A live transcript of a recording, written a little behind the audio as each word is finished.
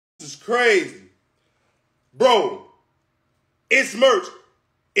This is crazy. Bro, it's merch.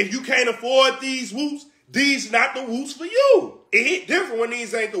 If you can't afford these whoops, these not the whoops for you. It hit different when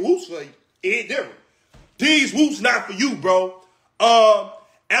these ain't the whoops for you. It hit different. These whoops not for you, bro.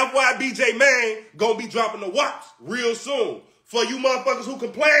 FYBJ Man gonna be dropping the wops real soon. For you motherfuckers who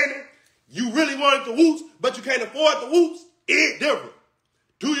complaining, you really wanted the whoops, but you can't afford the whoops, it different.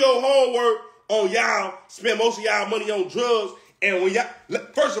 Do your homework on y'all, spend most of y'all money on drugs, and when y'all,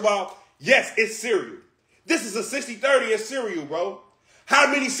 first of all, yes, it's cereal. This is a 60-30 in cereal, bro.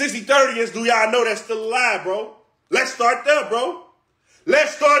 How many 60-30s do y'all know that's still alive, bro? Let's start there, bro.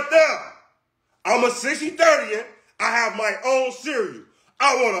 Let's start there. I'm a 60-30. I have my own cereal.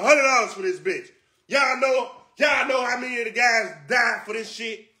 I want $100 for this bitch. Y'all know how many of the guys died for this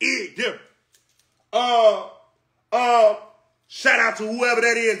shit? It different. Shout out to whoever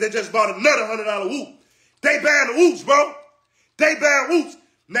that is that just bought another $100 whoop. They buying the whoops, bro. They buying whoops.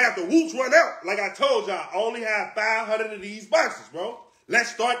 Now, if the whoops run out, like I told y'all, I only have 500 of these boxes, bro.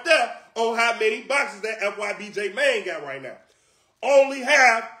 Let's start there on how many boxes that FYBJ Man got right now. Only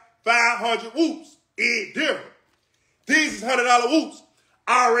have 500 whoops. It different. These is $100 whoops.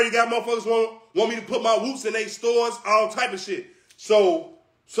 I already got motherfuckers want me to put my whoops in their stores, all type of shit. So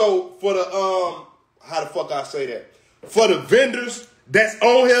for the, how the fuck I say that? For the vendors that's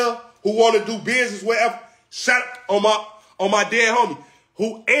on here who want to do business wherever, shout on my dead homie.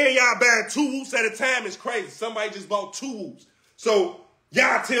 And y'all buying 2 whoops at a time is crazy. Somebody just bought 2 whoops. So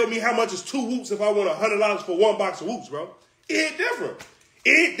y'all tell me how much is 2 whoops if I want $100 for 1 box of whoops, bro. It different.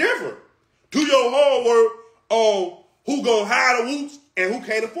 It different. Do your homework on who gonna hire the whoops and who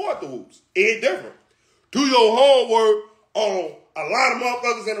can't afford the whoops. It different. Do your homework on a lot of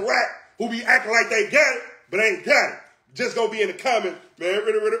motherfuckers in the rap who be acting like they got it, but ain't got it. Just gonna be in the comments, man,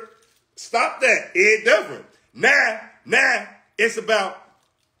 stop that. It different. Now, it's about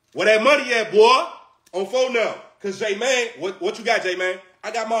where that money at, boy, on phone now. Because, J-Man, what you got, J-Man?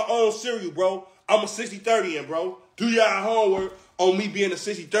 I got my own cereal, bro. I'm a 60-30, bro. Do y'all homework on me being a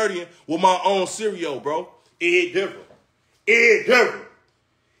 60-30 with my own cereal, bro. It different. It different.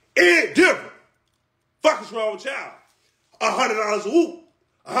 It different. Fuck is wrong with y'all? $100 a whoop.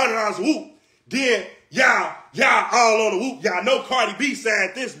 $100 a whoop. Then y'all all on the whoop. Y'all know Cardi B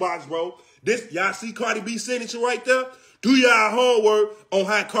signed this box, bro. Y'all see Cardi B signature right there? Do y'all homework on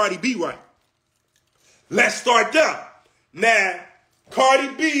how Cardi B right. Let's start there. Now,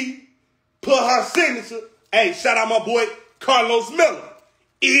 Cardi B put her signature. Hey, shout out my boy Carlos Miller.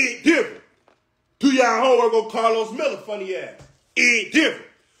 It different. Do y'all homework on Carlos Miller, funny ass. It different.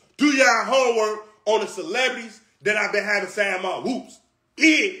 Do y'all homework on the celebrities that I've been having sign my whoops.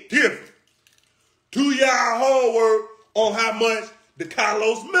 It different. Do y'all homework on how much the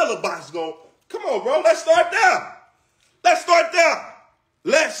Carlos Miller box is going. Come on, bro. Let's start there. Let's start there.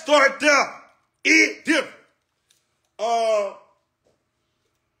 Let's start there. It different. Y'all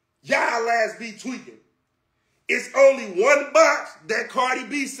last be tweaking. It's only 1 box that Cardi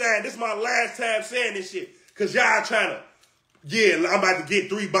B signed. This is my last time saying this shit. Because y'all trying to, yeah, I'm about to get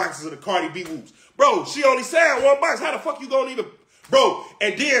 3 boxes of the Cardi B whoops. Bro, she only signed 1 box. How the fuck you gonna even, bro,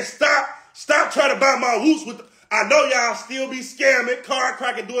 and then stop trying to buy my whoops with, I know y'all still be scamming, card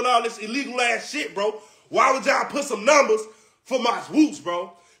cracking, doing all this illegal ass shit, bro. Why would y'all put some numbers for my whoops,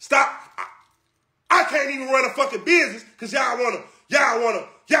 bro? Stop. I can't even run a fucking business because y'all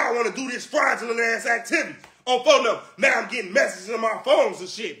wanna do this fraudulent ass activity on phone number. Now I'm getting messages on my phones and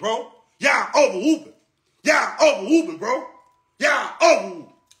shit, bro. Y'all over whooping. Y'all over whooping, bro. Y'all over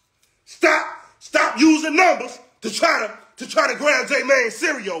whooping. Stop using numbers to try to grab J-Man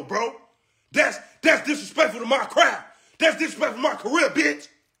cereal, bro. That's disrespectful to my craft. That's disrespectful to my career, bitch.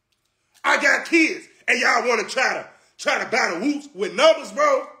 I got kids, and y'all want to try to buy the whoops with numbers,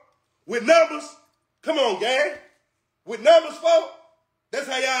 bro. With numbers. Come on, gang. With numbers, folks. That's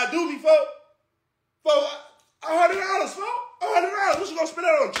how y'all do me, folks. Folks, $100, folks. $100. What you gonna spend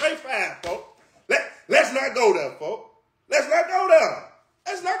that on? Trade 5, folks. Let's not go there, folks. Let's not go there.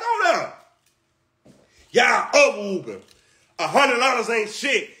 Let's not go there. Y'all over-whooping. $100 ain't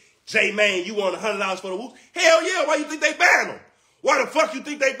shit. J-Man, you want $100 for the whoops? Hell yeah, why you think they banned them? Why the fuck you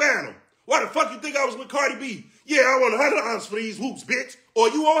think they banned them? Why the fuck you think I was with Cardi B? Yeah, I want $100 for these whoops, bitch. Or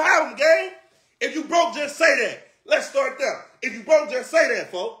you won't have them, gang. If you broke, just say that. Let's start there. If you broke, just say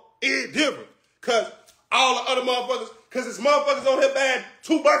that, folks. It's different. Because all the other motherfuckers, because it's motherfuckers on here buying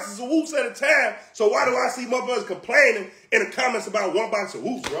 2 boxes of whoops at a time. So why do I see motherfuckers complaining in the comments about 1 box of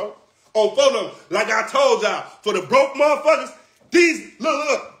whoops, bro? On phone number, like I told y'all, for the broke motherfuckers, these,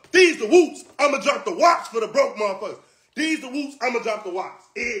 look, these the whoops. I'ma drop the wops for the broke motherfuckers. These the whoops, I'ma drop the wops.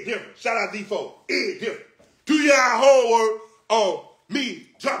 It's different. Shout out D4. It's different. Do y'all homework on me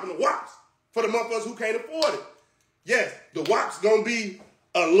dropping the wops for the motherfuckers who can't afford it. Yes, the wops gonna be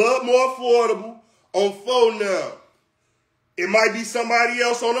a lot more affordable on phone now. It might be somebody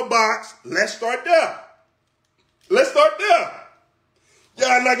else on the box. Let's start there. Let's start there.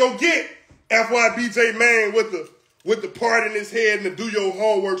 Y'all not gonna get FYBJ Man with the part in his head and the do your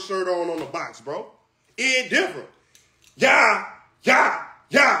homework shirt on the box, bro. It different. Y'all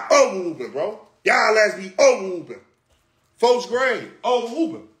over whooping, bro. Y'all last be over whooping. Folks grade, over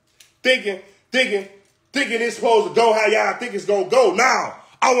whooping. Thinking it's supposed to go how y'all think it's gonna go. Now,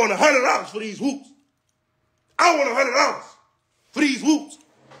 I want $100 for these whoops. I want $100 for these whoops.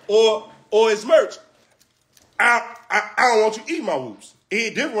 Or it's merch. I don't want you to eat my whoops.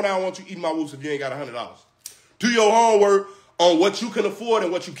 It's different when I don't want you to eat my whoops if you ain't got $100. Do your homework on what you can afford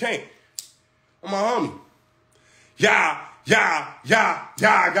and what you can't. I'm my homie. Y'all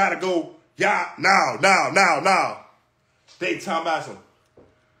gotta go. Now. They talking about some.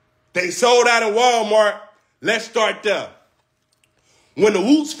 They sold out at Walmart. Let's start there. When the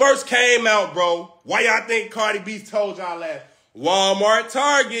whoops first came out, bro, why y'all think Cardi B told y'all that? Walmart,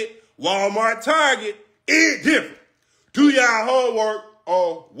 Target, it's different. Do y'all homework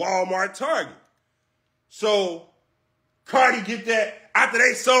on Walmart, Target. So, Cardi get that after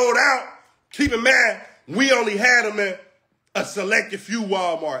they sold out. Keep in mind, we only had them in a selected few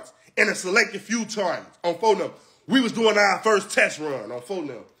Walmarts and a selected few Targets on phone number. We was doing our first test run on phone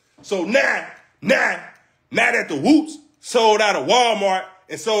number. So now that the whoops sold out of Walmart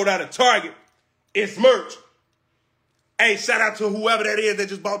and sold out of Target, it's merch. Hey, shout out to whoever that is that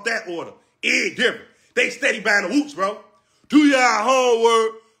just bought that order. It's different. They steady buying the whoops, bro. Do y'all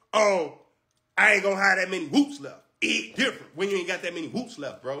homework on, I ain't gonna have that many whoops left. It's different when you ain't got that many whoops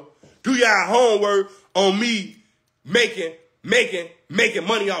left, bro. Do y'all homework on me making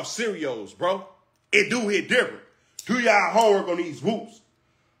money off cereals, bro. It do hit different. Do y'all homework on these whoops.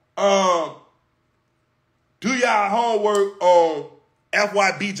 Do y'all homework on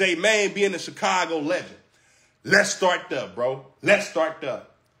FYBJ Man being a Chicago legend. Let's start there, bro. Let's start there.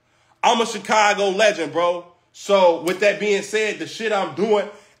 I'm a Chicago legend, bro. So with that being said, the shit I'm doing,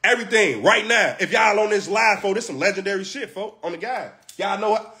 everything right now, if y'all on this live, folks, this some legendary shit, folks, on the guy. Y'all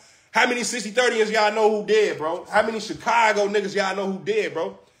know how many 60-30s y'all know who dead, bro? How many Chicago niggas y'all know who dead,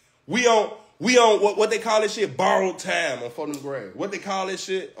 bro? We on what they call this shit, borrowed time on Fulton Grave. What they call this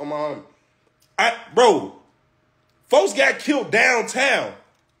shit on my own. Bro, folks got killed downtown.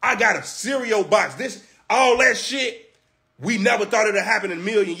 I got a cereal box. All that shit, we never thought it'd happen in a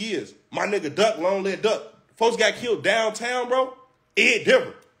million years. My nigga Duck, long live Duck. Folks got killed downtown, bro. It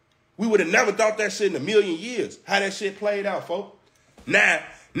different. We would have never thought that shit in a million years. How that shit played out, folks. Now,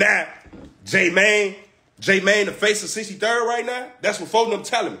 J-Man, the face of 63rd right now, that's what folks them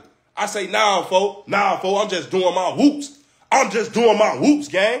telling me. I say, nah, folks, I'm just doing my whoops. I'm just doing my whoops,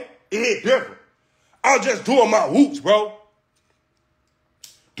 gang. It different. I'm just doing my whoops, bro.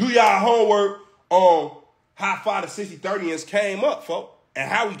 Do y'all homework on how far the 60-30s came up, folks, and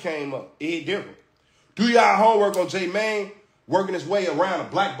how we came up. It different. Do y'all homework on J-Man working his way around a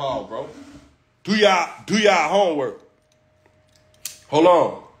black ball, bro. Do y'all homework. Hold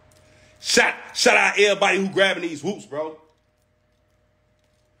on. Shout out everybody who grabbing these whoops, bro.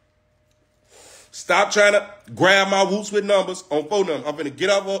 Stop trying to grab my whoops with numbers on phone numbers. I'm finna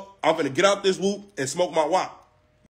get off this whoop and smoke my wop.